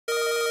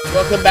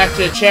Welcome back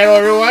to the channel,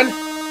 everyone.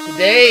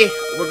 Today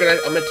I'm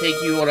gonna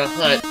take you on a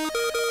hunt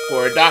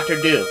for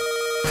Dr. Doom.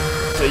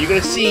 So you're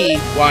gonna see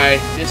why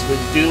this was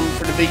doomed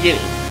from the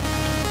beginning.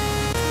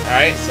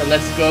 Alright, so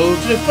let's go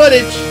to the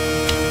footage.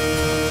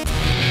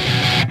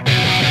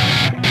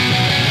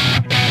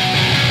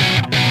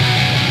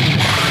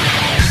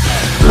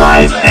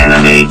 Live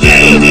Anime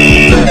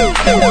Gaming.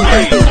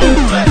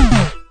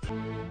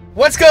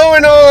 What's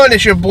going on?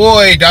 It's your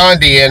boy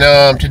Dondi,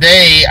 and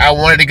today I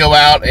wanted to go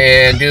out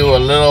and do a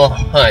little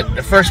hunt,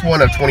 the first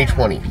one of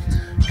 2020.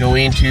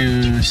 Going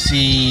to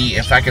see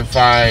if I can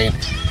find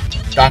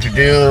Dr.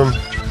 Doom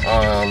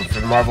from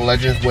the Marvel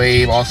Legends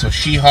wave, also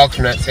She-Hulk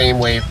from that same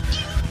wave.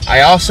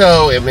 I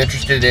also am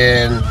interested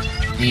in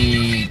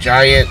the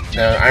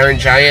Iron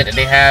Giant that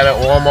they have at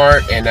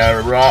Walmart, and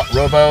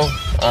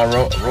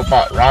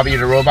Robbie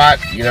the Robot,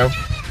 you know.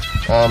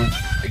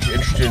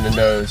 Interested in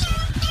those.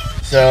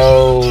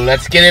 So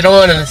let's get it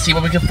on and let's see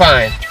what we can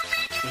find.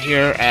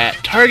 Here at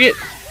Target,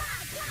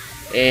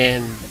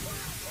 and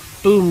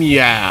boom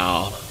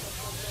yow.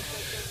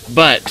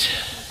 But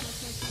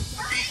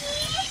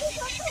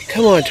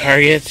come on,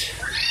 Target.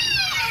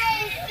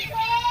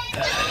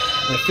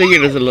 My figure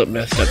doesn't look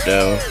messed up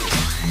though.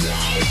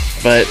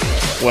 But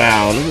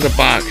wow, look at the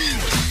box.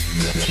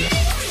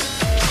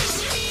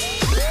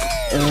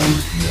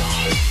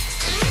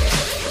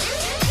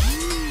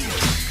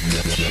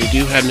 We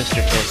do have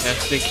Mr.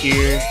 Fantastic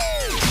here.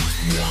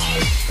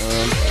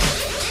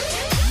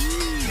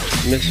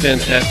 Miss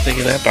Fantastic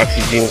in that box,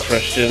 he's being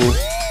crushed in.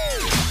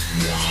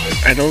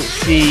 I don't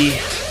see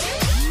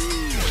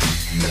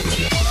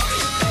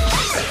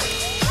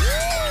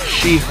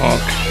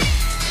She-Hulk.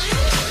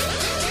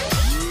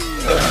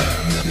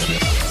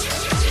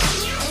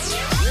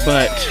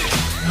 But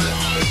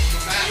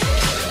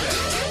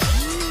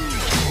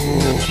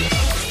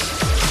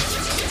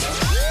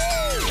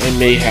I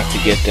may have to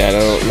get that, I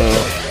don't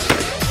know.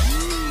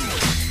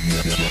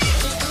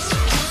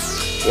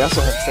 We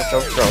also have Stretch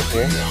Armstrong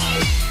here.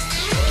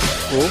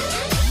 Cool.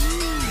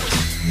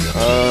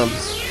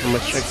 I'm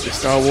gonna check the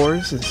Star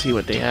Wars and see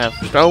what they have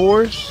for Star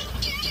Wars.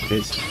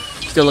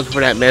 Still looking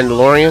for that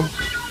Mandalorian.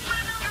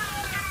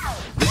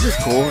 This is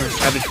cool. It's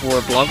Savage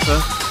War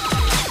Blanca.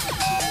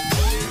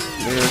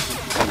 There's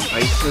some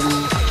Bison,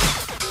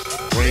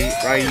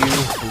 Ryu,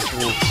 and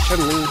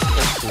Chun-Li.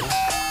 That's cool.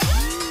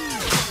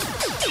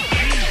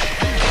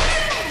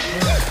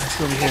 Let's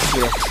go over here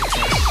too.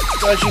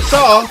 So as you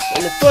saw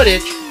in the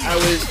footage, I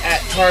was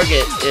at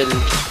Target in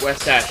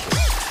West Ashland,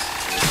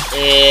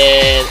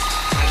 and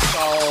I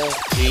saw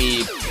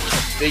the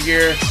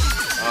figure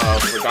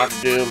for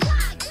Dr. Doom.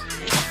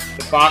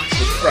 The box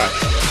was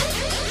crushed,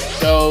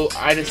 so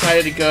I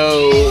decided to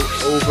go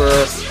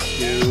over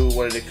to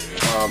one of the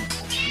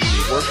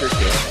workers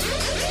there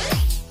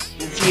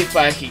and see if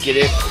I could get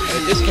it at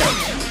a discount.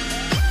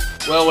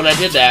 Well, when I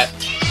did that,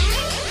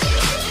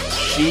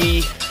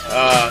 she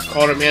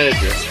called her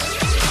manager,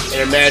 and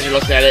her manager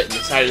looked at it and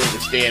decided it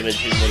was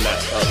damaged and would not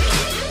sell it.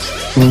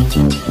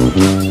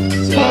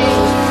 So,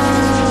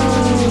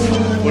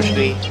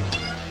 unfortunately,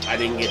 I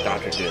didn't get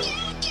Dr. Doom.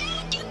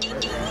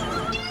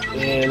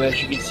 And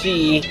as you can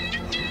see,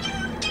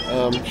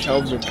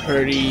 shelves are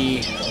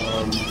pretty,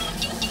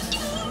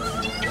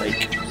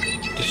 like,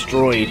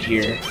 destroyed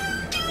here.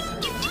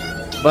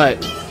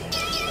 But,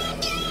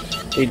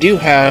 they do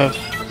have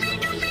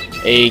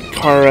a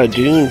Cara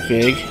Dune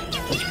fig.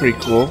 That's pretty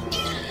cool.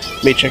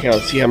 Let me check out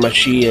and see how much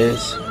she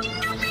is.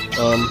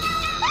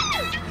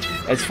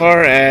 As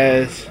far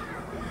as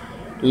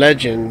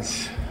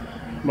Legends,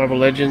 Marvel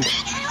Legends,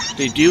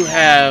 they do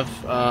have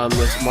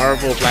this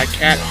Marvel Black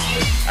Cat.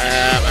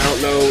 I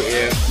don't know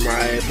if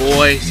my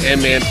boy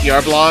saNMan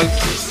PR Blogs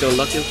is still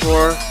looking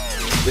for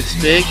this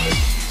fig,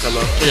 so I'm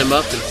gonna hit him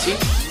up and see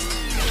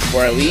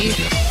before I leave.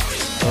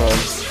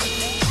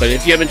 But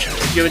if you haven't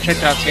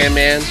checked out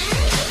saNMan,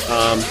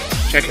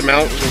 check him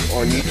out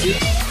on YouTube.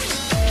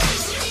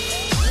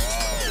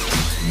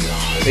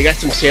 They got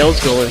some sales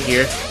going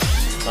here.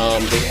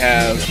 They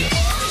have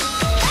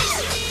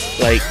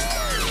like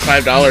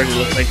 $5 it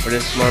looks like for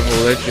this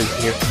Marvel Legend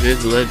here. It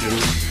is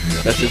Legend.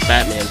 That's his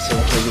Batman, so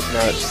maybe it's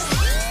not.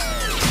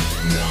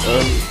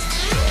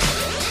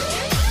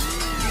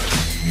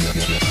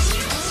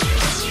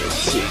 Let's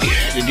see.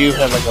 They do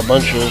have like a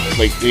bunch of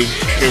like big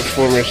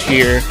Transformers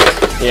here.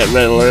 They got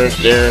Red Alert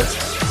there.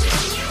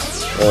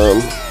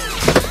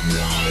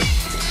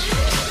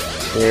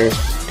 There's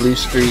Blue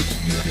Street.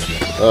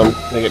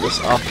 They got this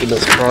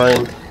Optimus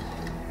Prime.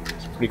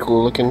 It's pretty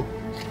cool looking.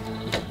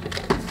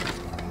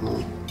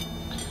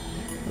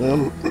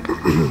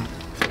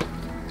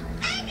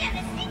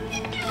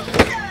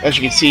 As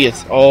you can see,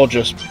 it's all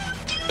just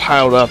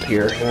piled up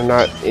here. They're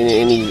not in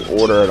any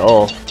order at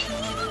all.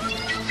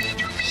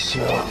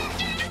 So,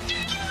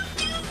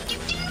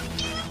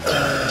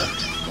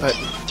 but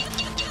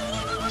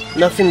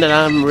nothing that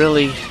I'm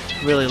really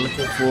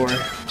looking for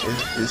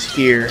is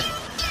here.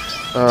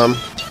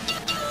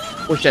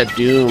 Wish that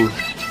Doom.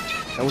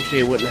 I wish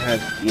they wouldn't have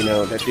had, you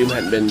know, that Doom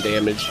hadn't been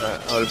damaged. I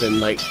would have been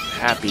like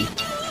happy.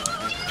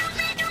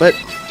 But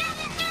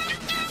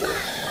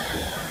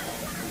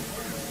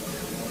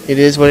it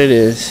is what it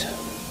is.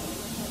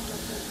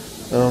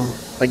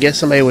 I guess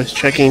somebody was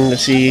checking to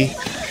see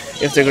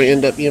if they're going to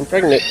end up being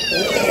pregnant.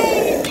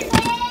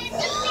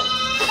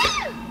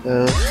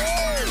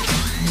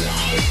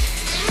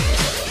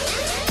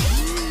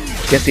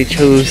 Guess they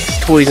chose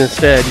toys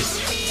instead.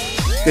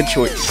 Good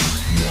choice.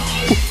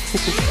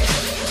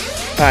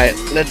 Alright,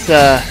 let's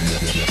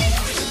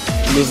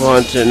move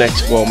on to the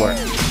next Walmart.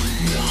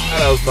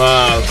 Out of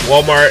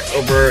Walmart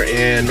over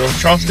in North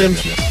Charleston.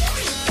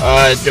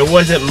 There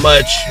wasn't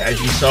much, as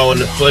you saw in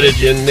the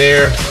footage in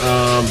there.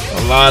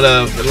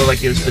 It looked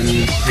like it's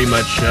been pretty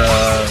much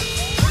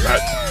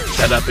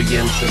set up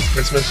again since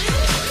Christmas.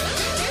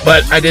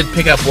 But I did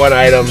pick up one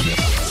item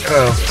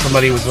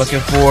somebody was looking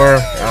for.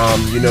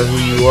 You know who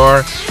you are.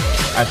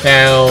 I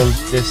found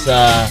this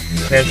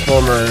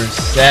Transformers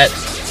set,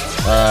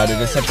 the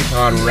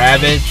Decepticon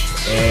Ravage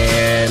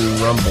and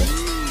Rumble.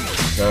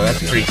 So that's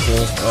pretty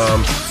cool.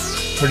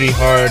 Pretty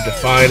hard to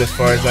find as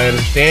far as I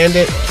understand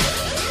it.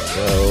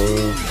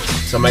 So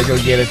somebody's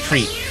gonna get a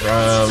treat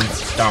from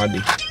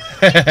Dondi.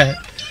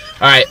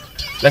 Alright,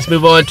 let's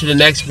move on to the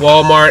next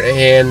Walmart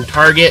and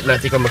Target, and I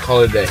think I'm gonna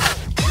call it a day.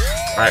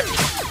 Alright.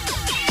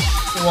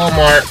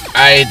 Walmart,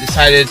 I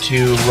decided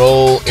to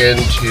roll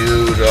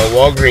into the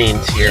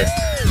Walgreens here,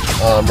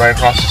 right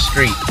across the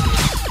street.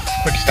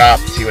 Quick stop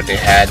to see what they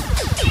had.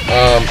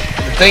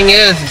 The thing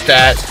is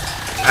that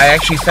I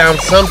actually found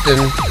something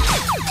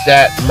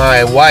that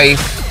my wife,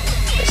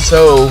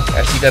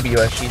 SCW,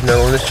 as she's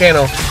known on this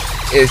channel,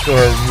 is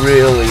going to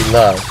really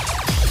love.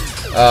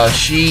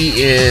 She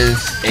is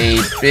a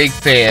big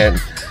fan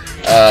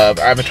of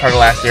Avatar: The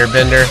Last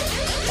Airbender,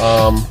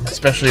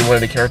 especially one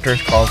of the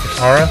characters called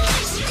Katara.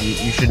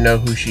 You should know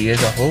who she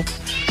is, I hope.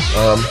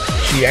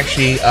 She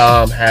actually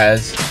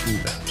has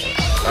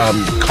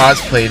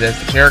cosplayed as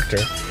the character.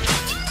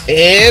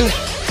 And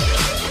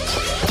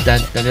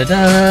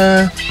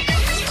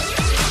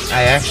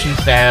I actually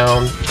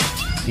found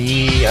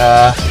the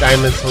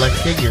Diamond Select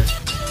figure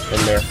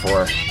in there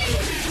for her.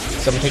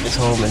 So I'm gonna take this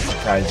home and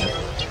surprise her.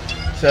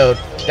 So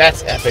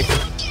that's epic.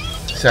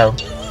 So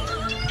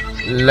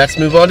let's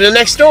move on to the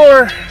next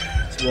store.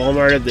 It's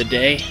Walmart of the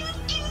day.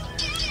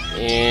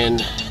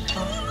 And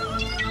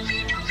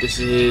this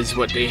is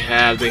what they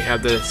have. They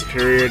have the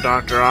Superior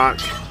Dr.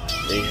 Ock.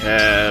 They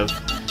have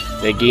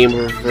the Game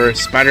Over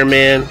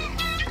Spider-Man.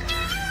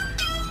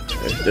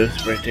 There's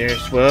those right there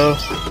as well.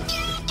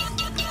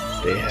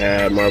 They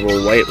have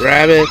Marvel White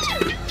Rabbit.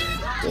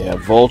 They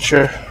have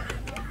Vulture.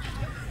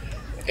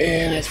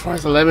 And as far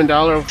as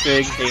 $11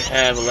 figs, they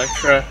have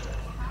Elektra.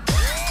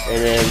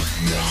 And then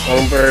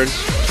Songbird.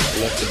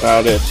 And that's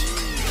about it.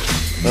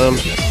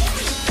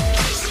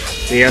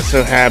 They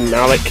also have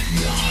Malik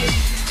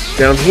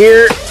down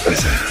here.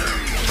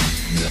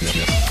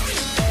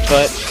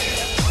 But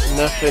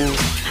nothing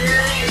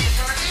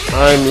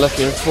I'm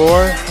looking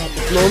for at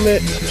this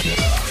moment.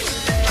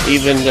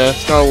 Even the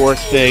Star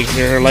Wars figs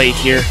are light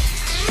here.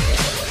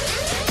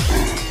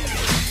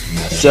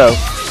 So,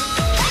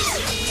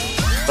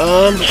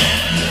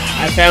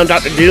 I found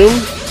Dr. Doom,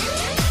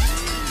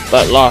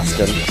 but lost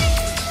him.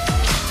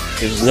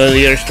 Because none of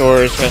the other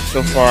stores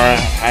so far,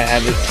 I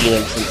haven't seen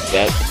him since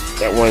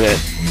that one at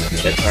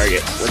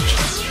Target, which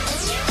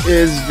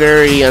is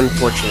very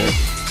unfortunate.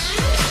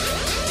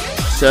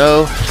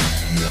 So,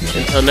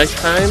 until next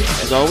time,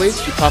 as always,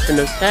 keep popping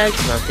those tags,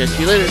 and I'll catch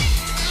you later.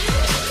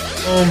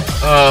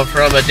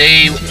 From a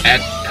day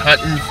at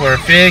hunting for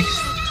figs,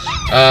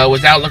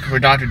 was out looking for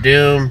Dr.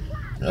 Doom,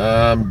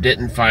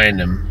 didn't find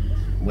him,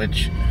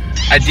 which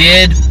I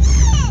did,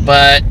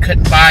 but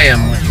couldn't buy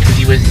him because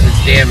he was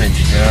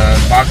damaged.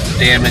 The box was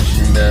damaged,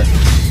 and the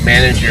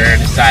manager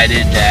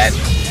decided that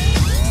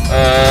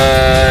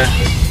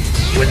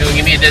he wasn't going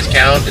to give me a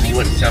discount and he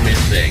wouldn't sell me the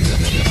fig.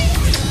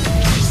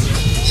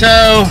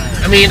 So,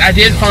 I mean, I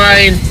did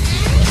find,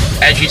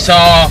 as you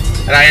saw,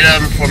 an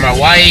item for my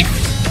wife,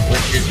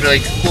 which is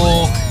really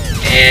cool,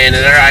 and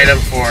another item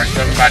for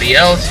somebody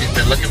else who's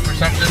been looking for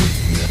something.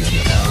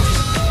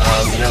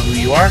 You know who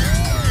you are.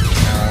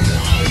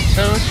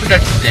 So it's a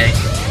productive day.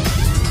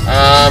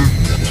 I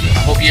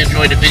hope you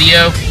enjoyed the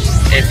video.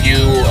 If you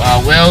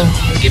will,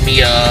 give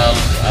me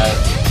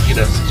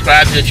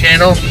subscribe to the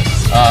channel,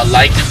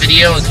 like the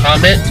video, and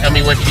comment. Tell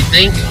me what you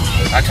think.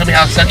 Tell me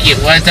how sucky it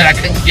was that I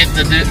couldn't get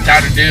the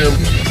Dr. Doom,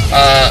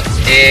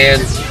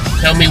 and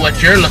tell me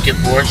what you're looking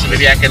for, so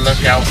maybe I can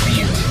look out for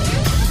you.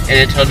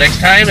 And until next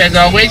time, as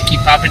always, keep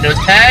popping those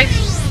tags,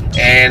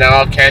 and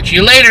I'll catch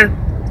you later.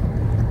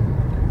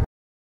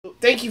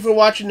 Thank you for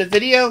watching the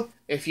video.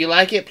 If you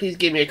like it, please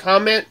give me a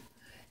comment.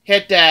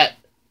 Hit that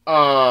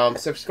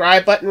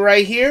subscribe button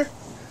right here.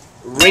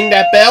 Ring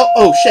that bell.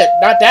 Oh shit,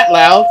 not that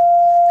loud.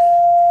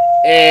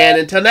 And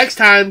until next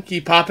time,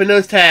 keep popping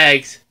those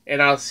tags,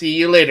 and I'll see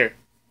you later.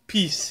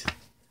 Peace.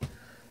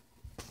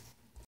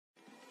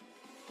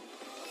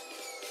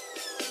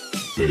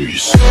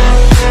 Peace.